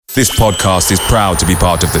This podcast is proud to be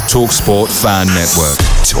part of the TalkSport Fan Network.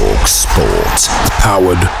 TalkSport.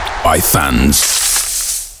 Powered by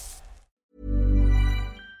fans.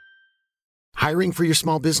 Hiring for your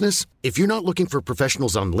small business? If you're not looking for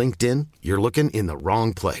professionals on LinkedIn, you're looking in the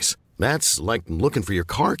wrong place. That's like looking for your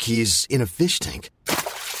car keys in a fish tank.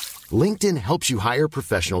 LinkedIn helps you hire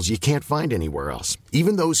professionals you can't find anywhere else,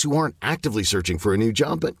 even those who aren't actively searching for a new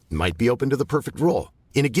job but might be open to the perfect role.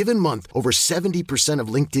 In a given month, over 70% of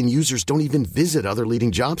LinkedIn users don't even visit other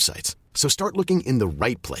leading job sites. So start looking in the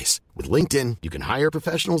right place. With LinkedIn, you can hire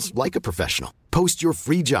professionals like a professional. Post your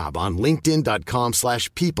free job on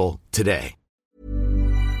linkedin.com/people today.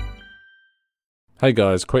 Hey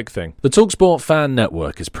guys, quick thing. The TalkSport Fan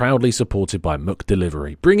Network is proudly supported by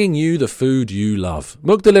McDelivery, bringing you the food you love.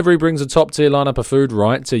 McDelivery brings a top-tier lineup of food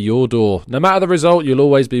right to your door. No matter the result, you'll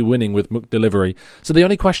always be winning with McDelivery. So the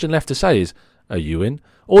only question left to say is, are you in?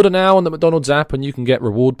 Order now on the McDonald's app and you can get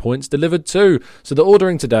reward points delivered too. So the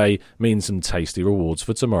ordering today means some tasty rewards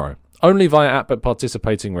for tomorrow. Only via app at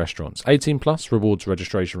participating restaurants. 18 plus, rewards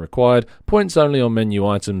registration required. Points only on menu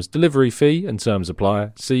items. Delivery fee and terms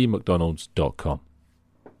apply. See mcdonalds.com.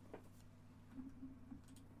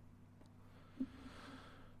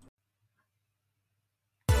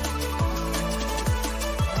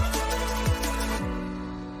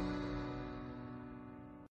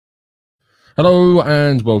 Hello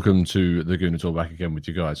and welcome to the Gooner Talk, back again with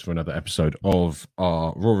you guys for another episode of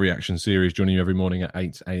our Raw Reaction series, joining you every morning at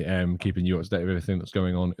 8 a.m, keeping you up to date with everything that's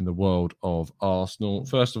going on in the world of Arsenal.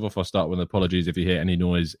 First of all, I'll start with apologies if you hear any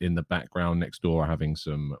noise in the background. Next door having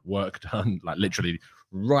some work done, like literally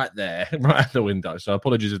right there, right at the window. So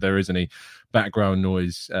apologies if there is any background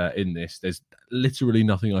noise in this. There's literally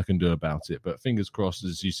nothing I can do about it, but fingers crossed,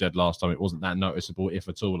 as you said last time, it wasn't that noticeable, if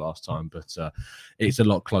at all, last time, but it's a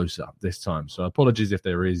lot closer this time. So apologies if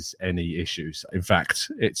there is any issues. In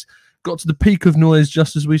fact, it's got to the peak of noise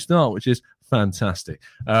just as we start, which is fantastic.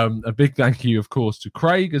 A big thank you, of course, to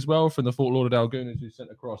Craig as well from the Fort Lauderdale Gooners, who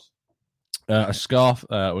sent across a scarf.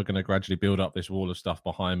 We're going to gradually build up this wall of stuff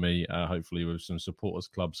behind me, hopefully with some Supporters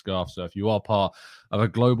Club scarves. So if you are part of a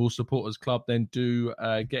global Supporters Club, then do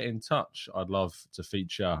get in touch. I'd love to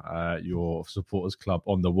feature your Supporters Club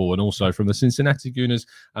on the wall. And also from the Cincinnati Gooners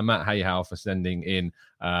and Matt Hayhow for sending in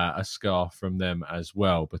a scarf from them as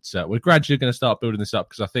well. But we're gradually going to start building this up,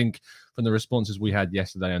 because I think from the responses we had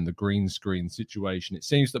yesterday and the green screen situation, it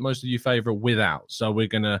seems that most of you favour without. So we're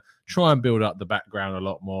going to try and build up the background a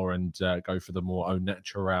lot more and go for the more au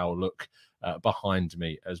natural look behind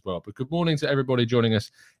me as well. But good morning to everybody joining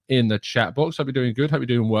us in the chat box. Hope you're doing good. Hope you're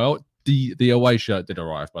doing well. The away shirt did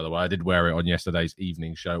arrive, by the way. I did wear it on yesterday's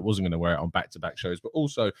evening show. I wasn't going to wear it on back-to-back shows, but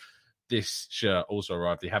also this shirt also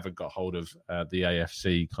arrived. They haven't got hold of the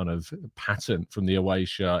AFC kind of pattern from the away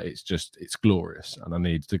shirt. It's glorious, and I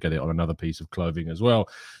need to get it on another piece of clothing as well.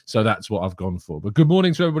 So that's what I've gone for. But good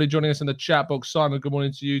morning to everybody joining us in the chat box. Simon, good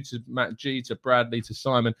morning to you, to Matt G, to Bradley, to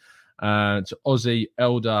Simon, to Ozzy,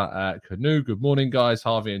 Elder, Canoe. Good morning, guys.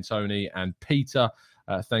 Harvey and Tony and Peter.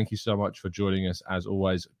 Thank you so much for joining us, as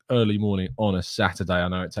always, early morning on a Saturday. I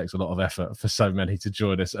know it takes a lot of effort for so many to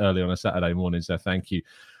join us early on a Saturday morning, so thank you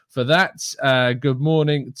for that. Good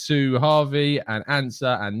morning to Harvey and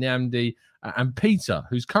Ansa and Nyamdi and Peter,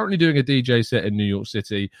 who's currently doing a DJ set in New York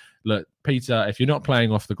City. Look, Peter, if you're not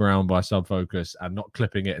playing Off the Ground by Subfocus and not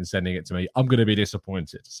clipping it and sending it to me, I'm going to be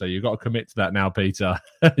disappointed. So you've got to commit to that now, Peter.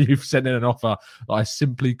 You've sent in an offer that I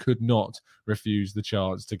simply could not refuse the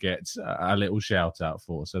chance to get a little shout out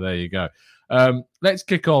for. So there you go. Let's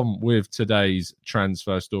kick on with today's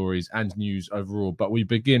transfer stories and news overall. But we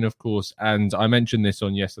begin, of course, and I mentioned this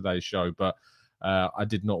on yesterday's show, but I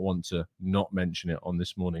did not want to not mention it on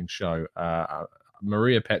this morning's show.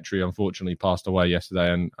 Maria Petri, unfortunately, passed away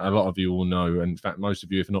yesterday, and a lot of you will know, and in fact, most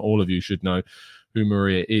of you, if not all of you, should know who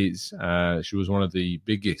Maria is. She was one of the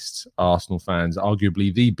biggest Arsenal fans,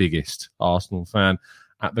 arguably the biggest Arsenal fan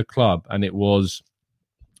at the club, and it was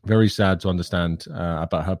very sad to understand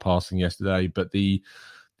about her passing yesterday. But the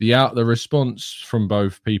response from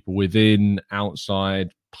both people within,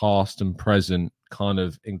 outside, past and present, kind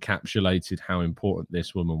of encapsulated how important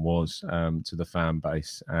this woman was to the fan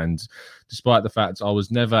base. And despite the fact I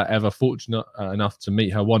was never ever fortunate enough to meet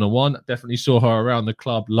her one-on-one, definitely saw her around the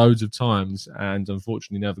club loads of times, and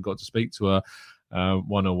unfortunately never got to speak to her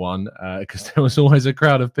one-on-one because there was always a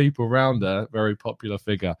crowd of people around her. Very popular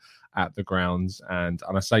figure at the grounds, and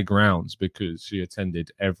I say grounds because she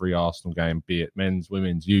attended every Arsenal game, be it men's,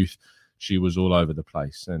 women's, youth. She was all over the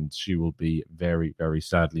place, and she will be very, very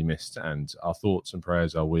sadly missed. And our thoughts and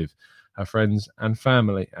prayers are with her friends and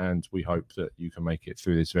family. And we hope that you can make it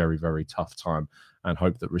through this very, very tough time, and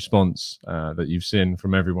hope that response that you've seen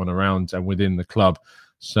from everyone around and within the club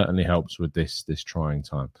certainly helps with this trying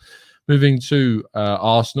time. Moving to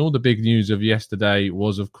Arsenal, the big news of yesterday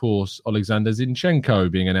was, of course, Alexander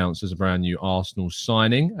Zinchenko being announced as a brand new Arsenal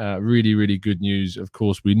signing. Really, really good news. Of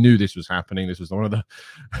course, we knew this was happening. This was one of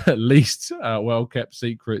the least well-kept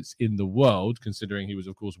secrets in the world, considering he was,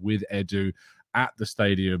 of course, with Edu at the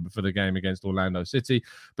stadium for the game against Orlando City.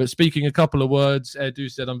 But speaking a couple of words, Edu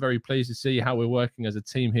said, "I'm very pleased to see how we're working as a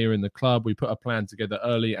team here in the club. We put a plan together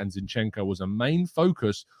early, and Zinchenko was a main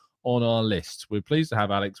focus on our list. We're pleased to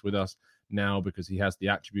have Alex with us now because he has the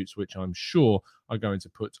attributes which I'm sure are going to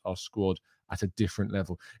put our squad at a different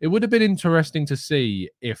level." It would have been interesting to see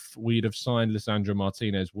if we'd have signed Lisandro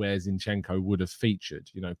Martinez where Zinchenko would have featured.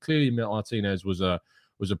 You know, clearly Martinez was a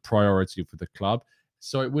priority for the club.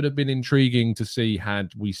 So it would have been intriguing to see,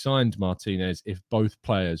 had we signed Martinez, if both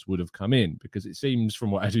players would have come in, because it seems from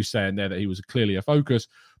what Edu's saying there that he was clearly a focus,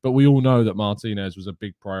 but we all know that Martinez was a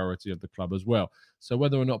big priority of the club as well. So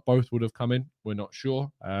whether or not both would have come in, we're not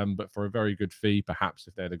sure. But for a very good fee, perhaps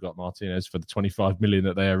if they'd have got Martinez for the 25 million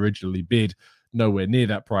that they originally bid, nowhere near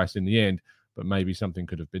that price in the end, but maybe something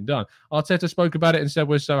could have been done. Arteta spoke about it and said,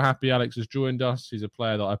 "We're so happy Alex has joined us. He's a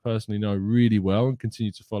player that I personally know really well and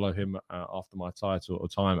continue to follow him after my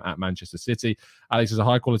time at Manchester City. Alex is a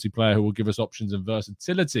high-quality player who will give us options and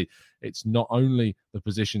versatility. It's not only the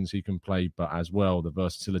positions he can play, but as well the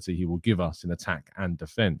versatility he will give us in attack and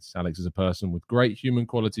defence. Alex is a person with great human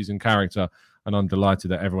qualities and character, and I'm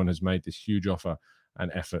delighted that everyone has made this huge offer and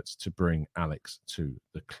efforts to bring Alex to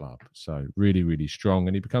the club." So really, really strong.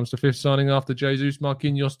 And he becomes the fifth signing after Jesus,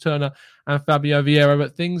 Marquinhos, Turner and Fabio Vieira.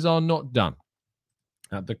 But things are not done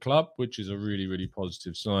at the club, which is a really, really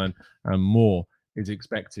positive sign. And more is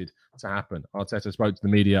expected to happen. Arteta spoke to the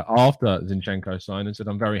media after Zinchenko signed and said,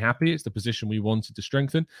 "I'm very happy. It's the position we wanted to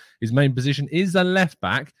strengthen. His main position is a left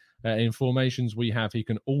back. In formations we have, he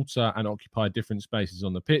can alter and occupy different spaces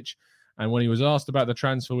on the pitch." And when he was asked about the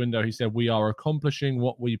transfer window, he said, "We are accomplishing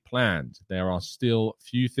what we planned. There are still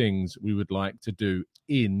few things we would like to do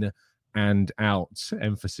in and out."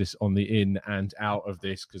 Emphasis on the in and out of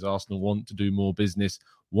this, because Arsenal want to do more business,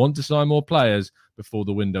 want to sign more players before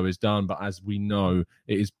the window is done. But as we know,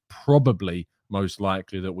 it is probably most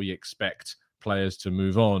likely that we expect players to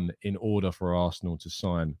move on in order for Arsenal to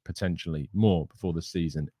sign potentially more before the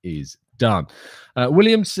season is done.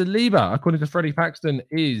 William Saliba, according to Freddie Paxton,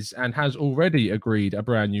 is and has already agreed a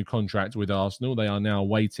brand new contract with Arsenal. They are now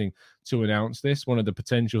waiting to announce this. One of the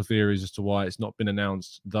potential theories as to why it's not been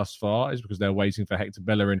announced thus far is because they're waiting for Hector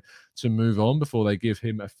Bellerin to move on before they give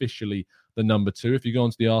him officially the number 2. If you go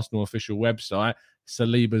onto the Arsenal official website,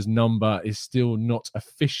 Saliba's number is still not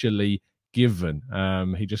officially given.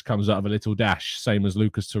 He just comes out of a little dash, same as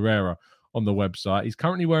Lucas Torreira on the website. He's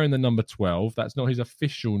currently wearing the number 12. That's not his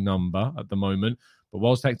official number at the moment. But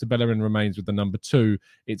whilst Hector Bellerin remains with the number 2,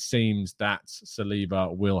 it seems that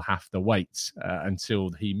Saliba will have to wait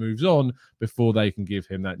until he moves on before they can give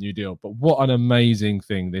him that new deal. But what an amazing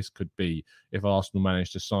thing this could be if Arsenal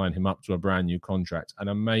managed to sign him up to a brand new contract. An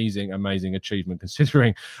amazing, amazing achievement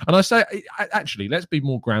considering. And I say, actually, let's be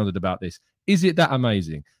more grounded about this. Is it that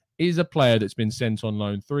amazing? Is a player that's been sent on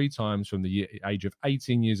loan 3 times from the age of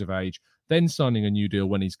 18 years of age, then signing a new deal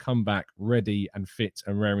when he's come back ready and fit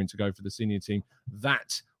and raring to go for the senior team,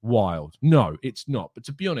 that wild? No, it's not. But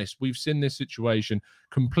to be honest, we've seen this situation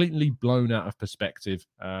completely blown out of perspective.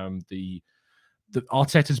 The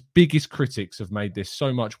Arteta's biggest critics have made this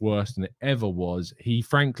so much worse than it ever was. He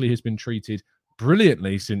frankly has been treated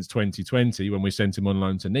brilliantly since 2020 when we sent him on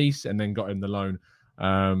loan to Nice and then got him the loan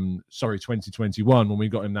 2021 when we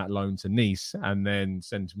got him that loan to Nice and then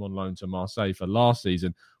sent him on loan to Marseille for last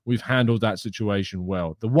season. We've handled that situation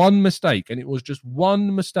well. The one mistake, and it was just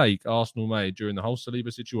one mistake Arsenal made during the whole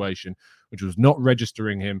Saliba situation, which was not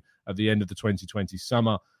registering him at the end of the 2020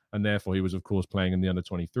 summer, and therefore he was, of course, playing in the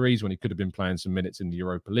under-23s when he could have been playing some minutes in the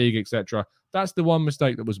Europa League, etc. That's the one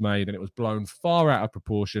mistake that was made, and it was blown far out of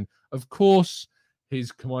proportion. Of course,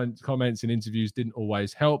 his comments and interviews didn't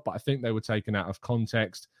always help, but I think they were taken out of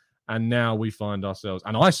context. And now we find ourselves,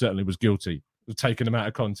 and I certainly was guilty of taking them out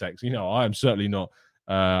of context. You know, I am certainly not,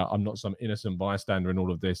 I'm not some innocent bystander in all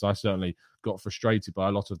of this. I certainly got frustrated by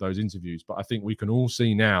a lot of those interviews, but I think we can all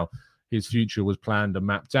see now his future was planned and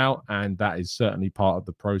mapped out. And that is certainly part of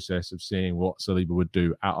the process of seeing what Saliba would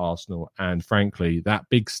do at Arsenal. And frankly, that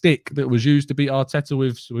big stick that was used to beat Arteta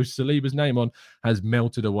with Saliba's name on has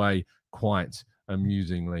melted away quite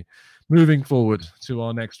amusingly. Moving forward to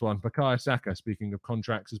our next one, Bukayo Saka, speaking of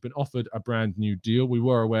contracts, has been offered a brand new deal. We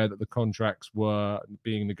were aware that the contracts were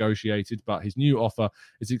being negotiated, but his new offer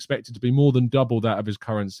is expected to be more than double that of his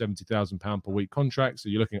current £70,000 per week contract. So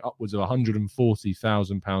you're looking upwards of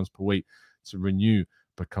 £140,000 per week to renew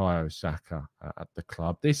Bukayo Saka at the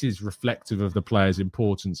club. This is reflective of the player's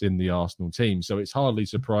importance in the Arsenal team. So it's hardly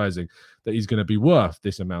surprising that he's going to be worth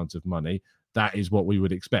this amount of money. That is what we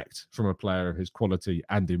would expect from a player of his quality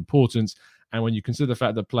and importance. And when you consider the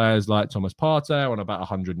fact that players like Thomas Partey are on about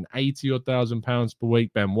 £180,000 per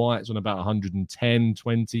week, Ben White's on about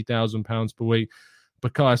 £120,000 per week,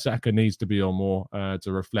 Bukayo Saka needs to be on more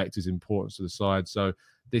to reflect his importance to the side. So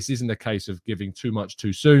this isn't a case of giving too much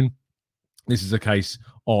too soon. This is a case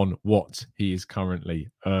on what he is currently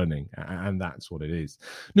earning, and that's what it is.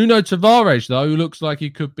 Nuno Tavares, though, looks like he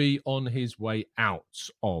could be on his way out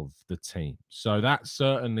of the team. So that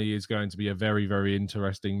certainly is going to be a very, very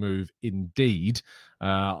interesting move indeed.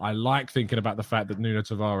 I like thinking about the fact that Nuno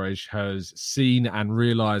Tavares has seen and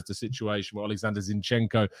realised the situation where Alexander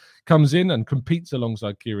Zinchenko comes in and competes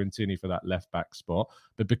alongside Kieran Tierney for that left-back spot.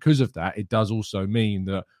 But because of that, it does also mean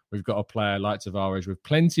that we've got a player like Tavares with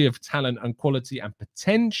plenty of talent and quality and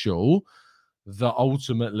potential that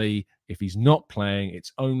ultimately, if he's not playing,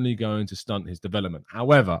 it's only going to stunt his development.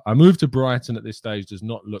 However, a move to Brighton at this stage does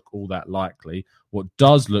not look all that likely. What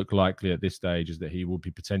does look likely at this stage is that he will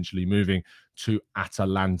be potentially moving to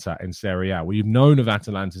Atalanta in Serie A. We've known of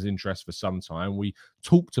Atalanta's interest for some time. We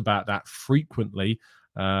talked about that frequently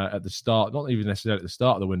at the start, not even necessarily at the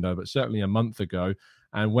start of the window, but certainly a month ago.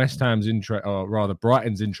 And West Ham's interest, or rather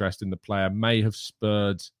Brighton's interest in the player may have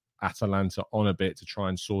spurred Atalanta on a bit to try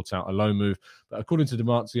and sort out a loan move. But according to Di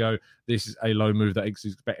Marzio, this is a loan move that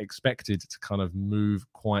is expected to kind of move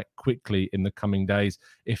quite quickly in the coming days.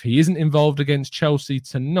 If he isn't involved against Chelsea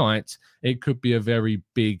tonight, it could be a very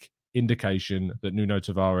big indication that Nuno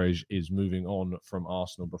Tavares is moving on from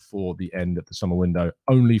Arsenal before the end of the summer window,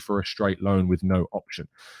 only for a straight loan with no option.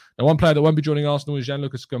 Now, one player that won't be joining Arsenal is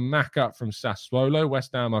Gianluca Scamacca from Sassuolo.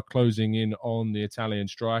 West Ham are closing in on the Italian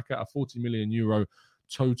striker. A €40 million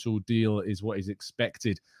total deal is what is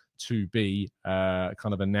expected to be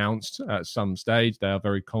kind of announced at some stage. They are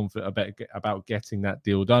very confident about getting that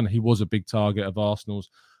deal done. He was a big target of Arsenal's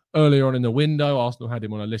earlier on in the window. Arsenal had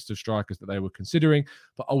him on a list of strikers that they were considering,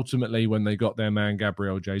 but ultimately when they got their man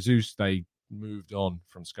Gabriel Jesus, they moved on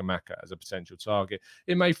from Scamacca as a potential target.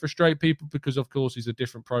 It may frustrate people because, of course, he's a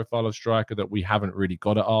different profile of striker that we haven't really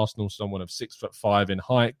got at Arsenal. Someone of 6'5" in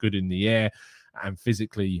height, good in the air, and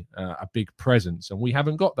physically a big presence. And we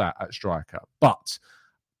haven't got that at striker. But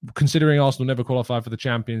considering Arsenal never qualified for the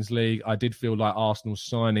Champions League, I did feel like Arsenal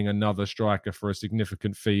signing another striker for a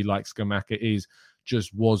significant fee like Scamacca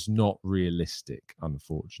just was not realistic,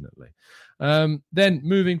 unfortunately. Then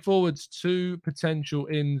moving forwards to potential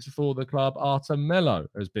ins for the club, Artem Melo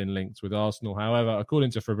has been linked with Arsenal. However,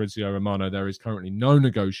 according to Fabrizio Romano, there is currently no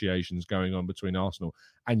negotiations going on between Arsenal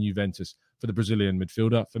and Juventus for the Brazilian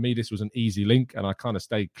midfielder. For me, this was an easy link, and I kind of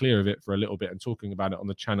stayed clear of it for a little bit and talking about it on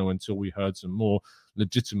the channel until we heard some more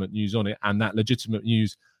legitimate news on it. And that legitimate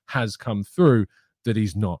news has come through that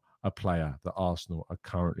he's not a player that Arsenal are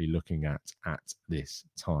currently looking at this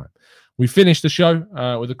time. We finished the show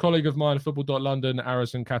with a colleague of mine, Football.London,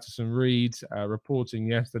 Arison Catterson-Reed, reporting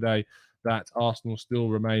yesterday that Arsenal still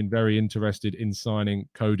remain very interested in signing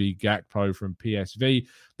Cody Gakpo from PSV.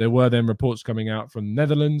 There were then reports coming out from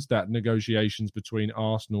Netherlands that negotiations between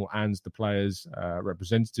Arsenal and the players'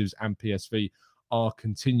 representatives and PSV are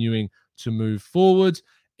continuing to move forward.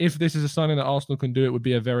 If this is a signing that Arsenal can do, it would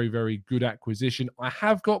be a very, very good acquisition. I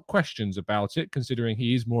have got questions about it, considering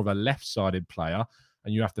he is more of a left-sided player.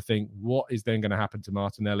 And you have to think, what is then going to happen to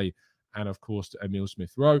Martinelli and, of course, to Emile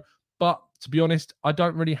Smith-Rowe? But to be honest, I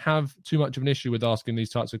don't really have too much of an issue with asking these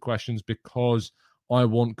types of questions because I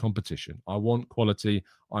want competition. I want quality.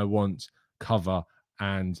 I want cover.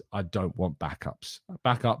 And I don't want backups.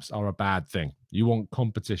 Backups are a bad thing. You want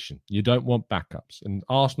competition. You don't want backups. And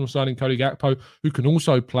Arsenal signing Cody Gakpo, who can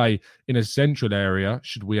also play in a central area,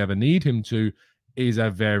 should we ever need him to, is a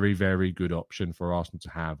very, very good option for Arsenal to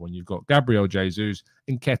have when you've got Gabriel Jesus,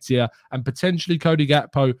 Nketiah, and potentially Cody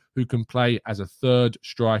Gakpo, who can play as a third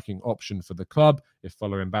striking option for the club. If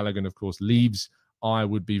Folarin Balogun, of course, leaves, I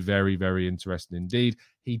would be very, very interested indeed.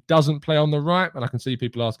 He doesn't play on the right, and I can see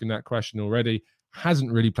people asking that question already.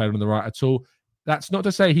 Hasn't really played on the right at all. That's not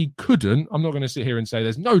to say he couldn't. I'm not going to sit here and say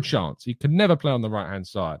there's no chance. He can never play on the right-hand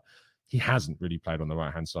side. He hasn't really played on the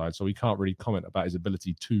right-hand side, so we can't really comment about his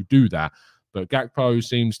ability to do that. But Gakpo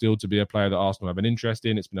seems still to be a player that Arsenal have an interest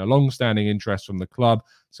in. It's been a long-standing interest from the club,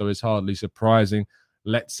 so it's hardly surprising.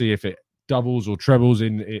 Let's see if it doubles or trebles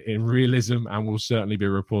in realism, and we'll certainly be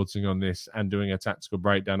reporting on this and doing a tactical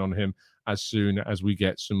breakdown on him as soon as we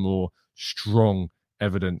get some more strong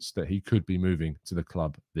evidence that he could be moving to the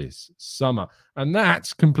club this summer. And that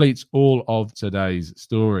completes all of today's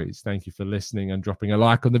stories. Thank you for listening and dropping a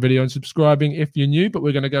like on the video and subscribing if you're new. But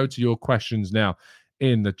we're going to go to your questions now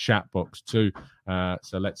in the chat box too.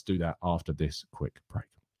 So let's do that after this quick break.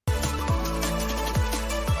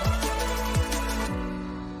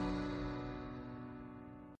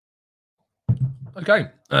 Okay,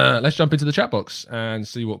 let's jump into the chat box and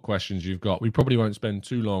see what questions you've got. We probably won't spend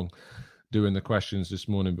too long doing the questions this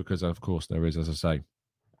morning because, of course, there is, as I say,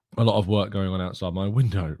 a lot of work going on outside my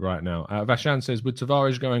window right now. Vashan says, with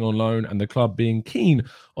Tavares going on loan and the club being keen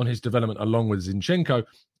on his development along with Zinchenko,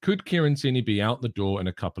 could Kieran Tierney be out the door in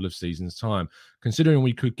a couple of seasons' time, considering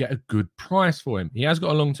we could get a good price for him? He has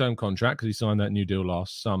got a long-term contract because he signed that new deal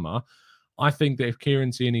last summer. I think that if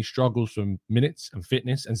Kieran Tierney struggles from minutes and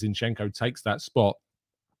fitness and Zinchenko takes that spot,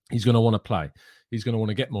 he's going to want to play. He's going to want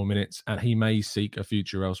to get more minutes, and he may seek a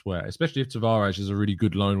future elsewhere, especially if Tavares is a really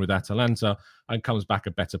good loan with Atalanta and comes back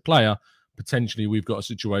a better player. Potentially, we've got a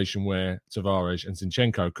situation where Tavares and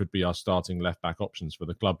Zinchenko could be our starting left-back options for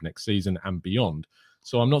the club next season and beyond.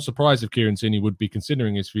 So I'm not surprised if Kieran Tierney would be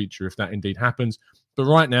considering his future if that indeed happens. But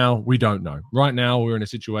right now, we don't know. Right now, we're in a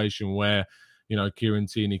situation where, you know, Kieran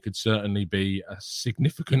Tierney could certainly be a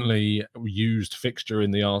significantly used fixture in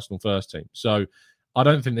the Arsenal first team. So I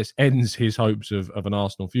don't think this ends his hopes of an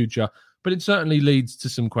Arsenal future, but it certainly leads to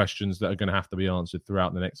some questions that are going to have to be answered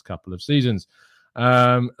throughout the next couple of seasons.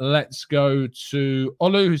 Let's go to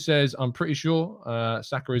Olu, who says, I'm pretty sure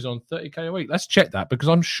Saka is on 30k a week. Let's check that, because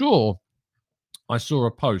I'm sure I saw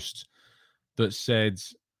a post that said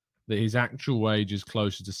that his actual wage is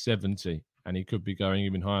closer to 70 and he could be going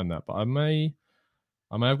even higher than that. But I may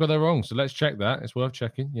have got that wrong. So let's check that. It's worth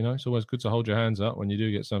checking. You know, it's always good to hold your hands up when you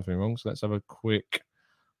do get something wrong. So let's have a quick,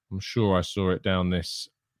 I'm sure I saw it down this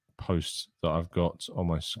post that I've got on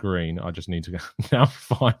my screen. I just need to now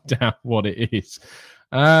find out what it is.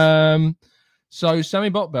 So Sammy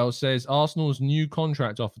Botbell says Arsenal's new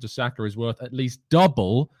contract offer to Saka is worth at least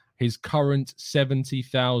double his current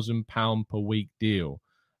 £70,000 per week deal.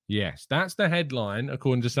 Yes, that's the headline,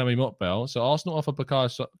 according to Sammy Motbell. So Arsenal offer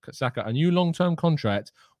Bukayo Saka a new long-term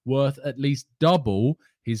contract worth at least double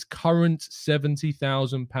his current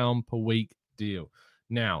 £70,000 per week deal.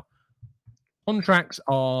 Now, contracts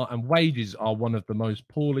and wages are one of the most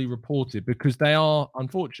poorly reported because they are,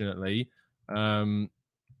 unfortunately, quite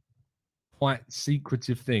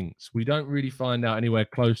secretive things. We don't really find out anywhere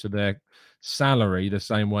close to their salary the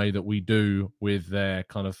same way that we do with their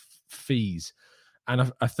kind of fees. And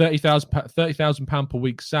a £30,000 per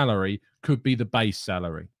week salary could be the base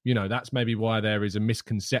salary. You know, that's maybe why there is a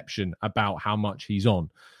misconception about how much he's on,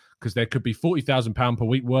 because there could be £40,000 per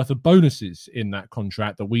week worth of bonuses in that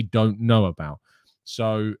contract that we don't know about.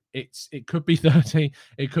 So it could be 30,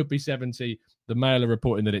 it could be 70. The Mail are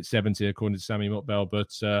reporting that it's 70, according to Sammy Motbell, but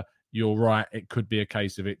you're right, it could be a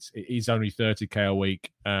case of it is only 30k a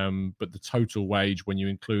week, but the total wage, when you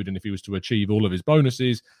include, and if he was to achieve all of his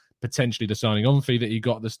bonuses, potentially the signing on fee that he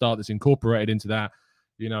got at the start that's incorporated into that,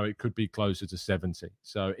 you know, it could be closer to 70.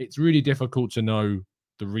 So it's really difficult to know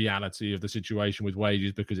the reality of the situation with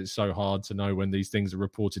wages because it's so hard to know when these things are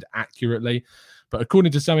reported accurately. But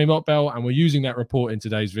according to Sammy Motbell, and we're using that report in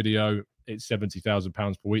today's video, it's £70,000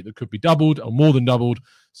 per week that could be doubled or more than doubled.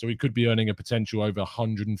 So he could be earning a potential over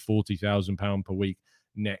 £140,000 per week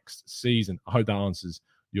next season. I hope that answers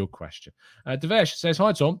your question. Devesh says,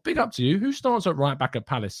 hi Tom, big up to you. Who starts at right back at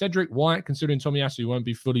Palace? Cedric White, considering Tomiyasu won't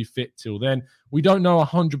be fully fit till then. We don't know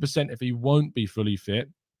 100% if he won't be fully fit.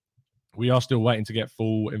 We are still waiting to get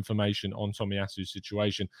full information on Tomiyasu's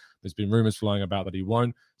situation. There's been rumours flying about that he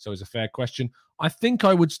won't, so it's a fair question. I think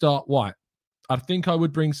I would start White. I think I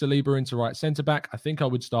would bring Saliba into right centre-back. I think I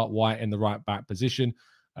would start White in the right-back position.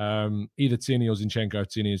 Either Tierney or Zinchenko, if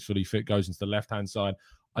Tierney is fully fit, goes into the left-hand side.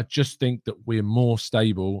 I just think that we're more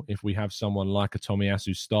stable if we have someone like a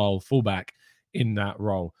Tomiyasu-style fullback in that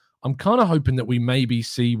role. I'm kind of hoping that we maybe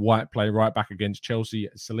see White play right back against Chelsea.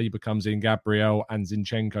 Saliba comes in, Gabriel and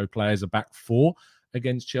Zinchenko play as a back four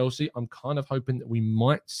against Chelsea. I'm kind of hoping that we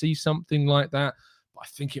might see something like that. But I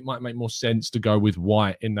think it might make more sense to go with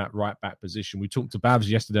White in that right back position. We talked to Babs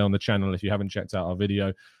yesterday on the channel, if you haven't checked out our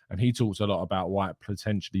video, and he talks a lot about White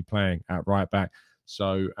potentially playing at right back.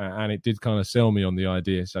 So, and it did kind of sell me on the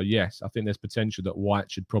idea. So, yes, I think there's potential that White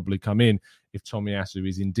should probably come in if Tomiyasu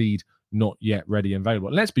is indeed not yet ready and available.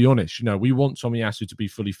 And let's be honest, you know, we want Tomiyasu to be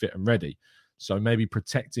fully fit and ready. So maybe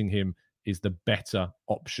protecting him is the better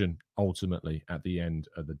option ultimately at the end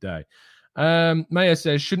of the day. Maya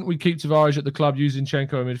says, shouldn't we keep Tavares at the club using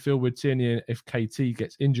Zinchenko in midfield with Tierney? If KT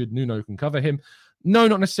gets injured, Nuno can cover him. No,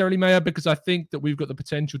 not necessarily, Maya, because I think that we've got the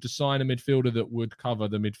potential to sign a midfielder that would cover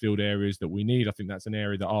the midfield areas that we need. I think that's an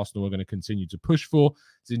area that Arsenal are going to continue to push for.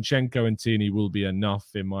 Zinchenko and Tierney will be enough,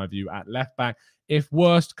 in my view, at left back. If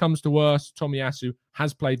worst comes to worst, Tomiyasu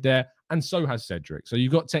has played there, and so has Cedric. So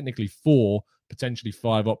you've got technically 4, potentially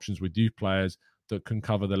 5 options with youth players that can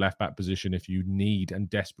cover the left back position if you need and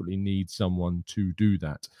desperately need someone to do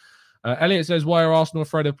that. Elliot says, why are Arsenal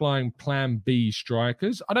afraid of applying plan B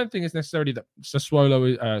strikers? I don't think it's necessarily that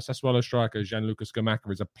Sassuolo striker Gianluca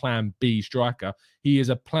Scamacca is a plan B striker. He is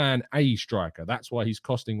a plan A striker. That's why he's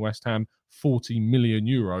costing West Ham 40 million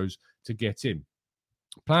euros to get in.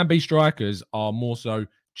 Plan B strikers are more so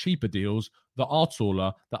cheaper deals that are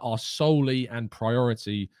taller, that are solely and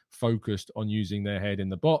priority focused on using their head in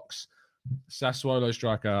the box. Sassuolo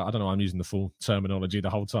striker, I don't know, I'm using the full terminology the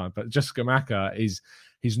whole time, but just Scamacca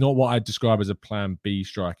he's not what I'd describe as a plan B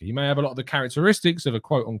striker. He may have a lot of the characteristics of a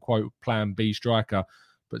quote-unquote plan B striker,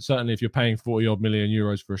 but certainly if you're paying 40-odd million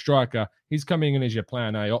euros for a striker, he's coming in as your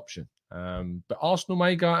plan A option. But Arsenal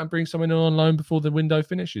may go out and bring someone on loan before the window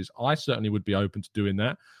finishes. I certainly would be open to doing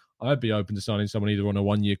that. I'd be open to signing someone either on a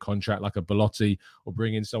 1-year contract like a Belotti or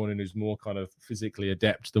bringing someone in who's more kind of physically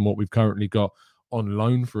adept than what we've currently got on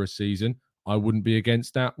loan for a season. I wouldn't be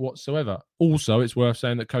against that whatsoever. Also, it's worth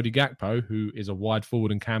saying that Cody Gakpo, who is a wide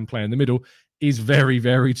forward and can play in the middle, is very,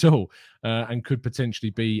 very tall and could potentially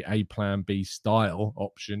be a plan B style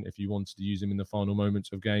option if you wanted to use him in the final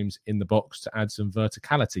moments of games in the box to add some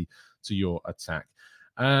verticality to your attack.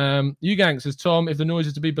 Ugang says, Tom, if the noise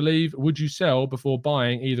is to be believed, would you sell before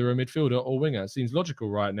buying either a midfielder or winger? It seems logical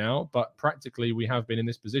right now, but practically we have been in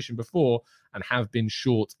this position before and have been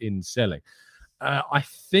short in selling. I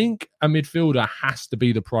think a midfielder has to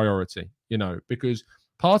be the priority, because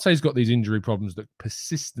Partey's got these injury problems that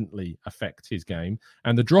persistently affect his game,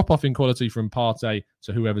 and the drop-off in quality from Partey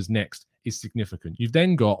to whoever's next is significant. You've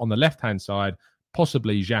then got, on the left-hand side,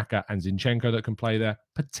 possibly Xhaka and Zinchenko that can play there,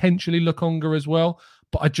 potentially Lokonga as well,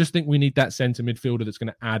 but I just think we need that centre midfielder that's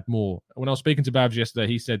going to add more. When I was speaking to Babs yesterday,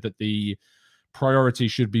 he said that the priority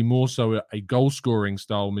should be more so a goal-scoring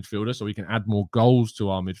style midfielder so we can add more goals to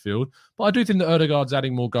our midfield. But I do think that Ødegaard's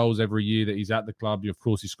adding more goals every year that he's at the club. Of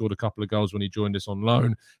course, he scored a couple of goals when he joined us on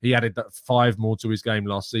loan. He added 5 more to his game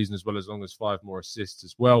last season as long as 5 more assists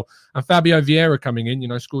as well. And Fabio Vieira coming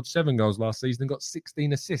in, scored 7 goals last season and got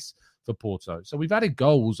 16 assists for Porto. So we've added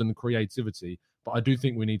goals and creativity, but I do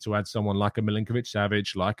think we need to add someone like a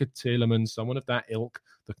Milinkovic-Savic, like a Tielemans, someone of that ilk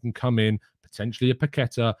that can come in, potentially a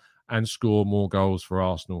Paqueta, and score more goals for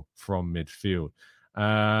Arsenal from midfield.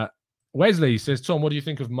 Wesley says, Tom, what do you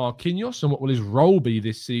think of Marquinhos and what will his role be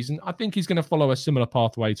this season? I think he's going to follow a similar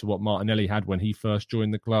pathway to what Martinelli had when he first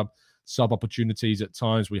joined the club. Sub opportunities at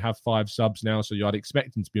times. We have 5 subs now, so I'd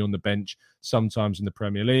expect him to be on the bench sometimes in the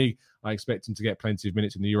Premier League. I expect him to get plenty of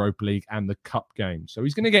minutes in the Europa League and the Cup game. So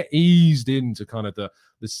he's going to get eased into kind of the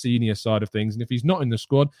senior side of things. And if he's not in the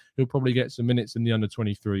squad, he'll probably get some minutes in the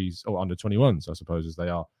under-23s or under-21s, I suppose, as they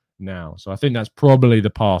are now. So I think that's probably the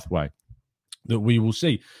pathway that we will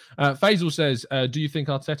see. Faisal says, do you think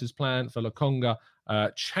Arteta's plan for Lokonga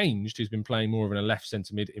changed? He's been playing more of a left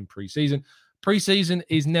centre mid in pre-season. Pre-season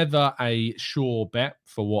is never a sure bet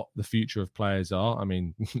for what the future of players are. I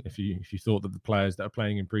mean, if you thought that the players that are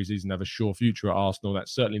playing in pre-season have a sure future at Arsenal,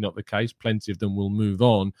 that's certainly not the case. Plenty of them will move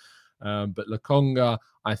on. But Lokonga,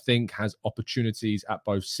 I think, has opportunities at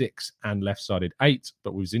both 6 and left-sided 8.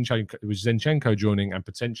 But with Zinchenko joining and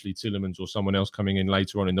potentially Tielemans or someone else coming in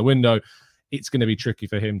later on in the window, it's going to be tricky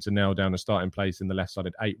for him to nail down a starting place in the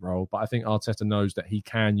left-sided 8 role. But I think Arteta knows that he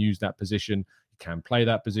can use that position, he can play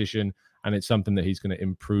that position, and it's something that he's going to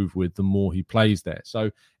improve with the more he plays there.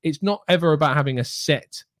 So it's not ever about having a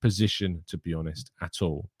set position, to be honest, at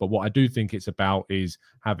all. But what I do think it's about is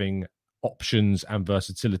having options and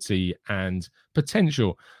versatility and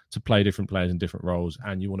potential to play different players in different roles,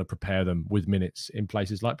 and you want to prepare them with minutes in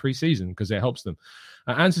places like pre-season because it helps them.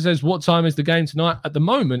 Answer says, what time is the game tonight? At the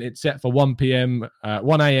moment, it's set for 1 a.m.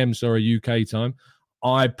 UK time.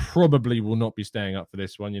 I probably will not be staying up for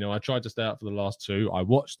this one. I tried to stay up for the last 2. I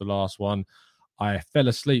watched the last one. I fell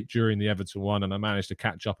asleep during the Everton one, and I managed to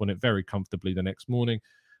catch up on it very comfortably the next morning.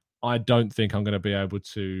 I don't think I'm going to be able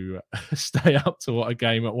to stay up to what a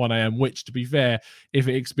game at 1 a.m., which, to be fair, if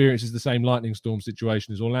it experiences the same lightning storm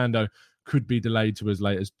situation as Orlando, could be delayed to as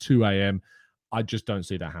late as 2 a.m. I just don't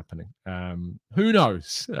see that happening. Who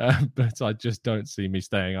knows? But I just don't see me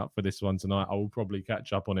staying up for this one tonight. I will probably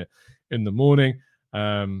catch up on it in the morning.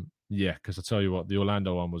 Yeah, because I tell you what, the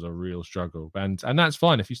Orlando one was a real struggle. And that's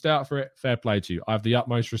fine. If you stay up for it, fair play to you. I have the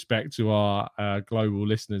utmost respect to our global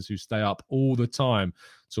listeners who stay up all the time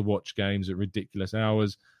to watch games at ridiculous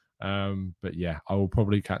hours. But yeah, I will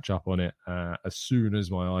probably catch up on it as soon as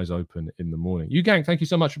my eyes open in the morning. You gang, thank you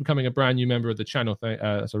so much for becoming a brand new member of the channel.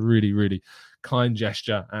 That's a really, really kind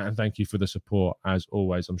gesture. And thank you for the support as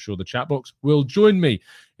always. I'm sure the chat box will join me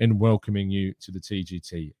in welcoming you to the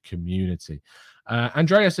TGT community.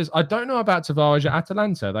 Andrea says, I don't know about Tavares at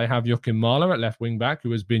Atalanta. They have Joachim Mahler at left wing back,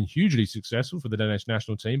 who has been hugely successful for the Danish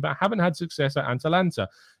national team, but haven't had success at Atalanta.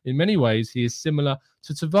 In many ways, he is similar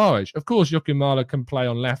to Tavares. Of course, Joachim Mahler can play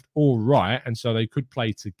on left or right, and so they could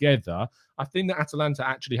play together. I think that Atalanta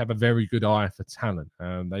actually have a very good eye for talent.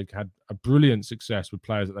 They've had a brilliant success with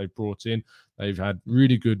players that they've brought in. They've had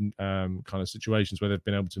really good kind of situations where they've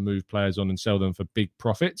been able to move players on and sell them for big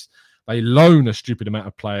profits. They loan a stupid amount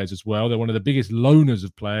of players as well. They're one of the biggest loaners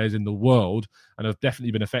of players in the world and have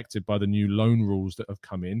definitely been affected by the new loan rules that have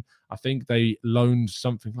come in. I think they loaned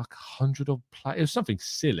something like 100 odd players. It was something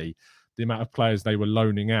silly, the amount of players they were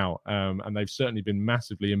loaning out. And they've certainly been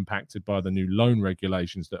massively impacted by the new loan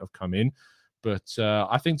regulations that have come in. But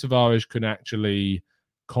I think Tavares can actually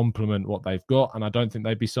complement what they've got. And I don't think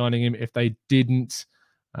they'd be signing him if they didn't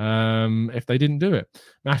do it.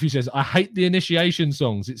 Matthew says, I hate the initiation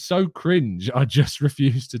songs. It's so cringe. I just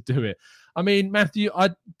refuse to do it. I mean, Matthew,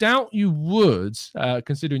 I doubt you would,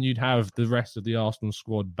 considering you'd have the rest of the Arsenal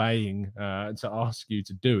squad baying to ask you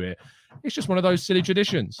to do it. It's just one of those silly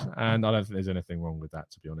traditions. And I don't think there's anything wrong with that,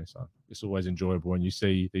 to be honest. It's always enjoyable when you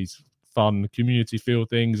see these fun community feel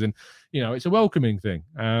things, and it's a welcoming thing,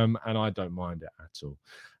 and I don't mind it at all.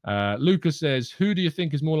 Lucas says, who do you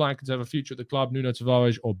think is more likely to have a future at the club, Nuno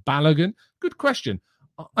Tavares or Balogun? Good question.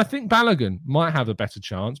 I think Balogun might have a better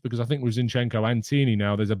chance because I think with Zinchenko and Tini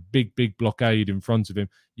now, there's a big blockade in front of him.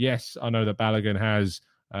 Yes, I know that Balogun has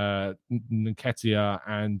Nketiah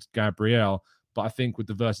and Gabriel, but I think with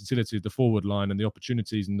the versatility of the forward line and the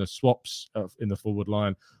opportunities and the swaps in the forward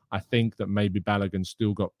line, I think that maybe Balogun's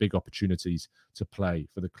still got big opportunities to play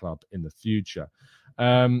for the club in the future.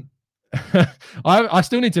 I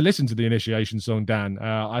still need to listen to the initiation song, Dan.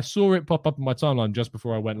 I saw it pop up in my timeline just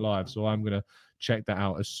before I went live, so I'm going to check that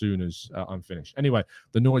out as soon as I'm finished. Anyway,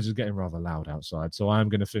 the noise is getting rather loud outside, so I'm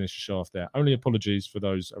going to finish the show off there. Only apologies for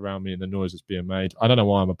those around me and the noise that's being made. I don't know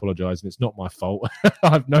why I'm apologising. It's not my fault. I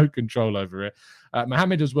have no control over it.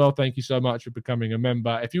 Mohammed as well, thank you so much for becoming a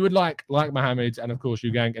member. If you would like Mohammed, and of course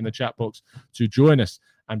you gang in the chat box, to join us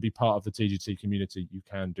and be part of the TGT community, you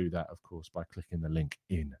can do that, of course, by clicking the link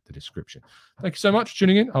in the description. Thank you so much for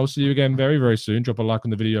tuning in. I'll see you again very, very soon. Drop a like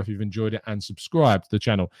on the video if you've enjoyed it, and subscribe to the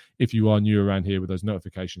channel if you are new around here with those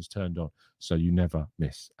notifications turned on so you never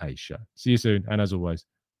miss a show. See you soon, and as always,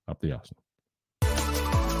 up the Arsenal.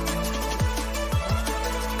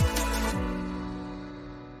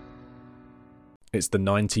 It's the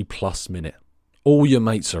 90-plus minute. All your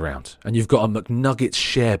mates around, and you've got a McNuggets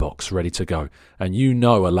share box ready to go, and you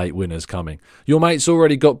know a late winner's coming. Your mate's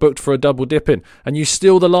already got booked for a double dipping, and you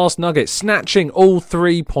steal the last nugget, snatching all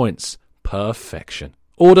 3 points. Perfection.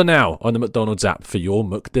 Order now on the McDonald's app for your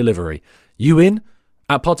McDelivery. You in?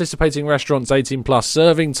 At participating restaurants, 18 plus,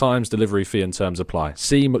 serving times, delivery fee and terms apply.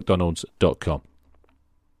 See mcdonalds.com.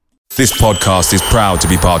 This podcast is proud to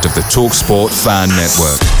be part of the TalkSport Fan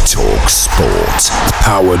Network. TalkSport.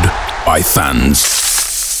 Powered by fans.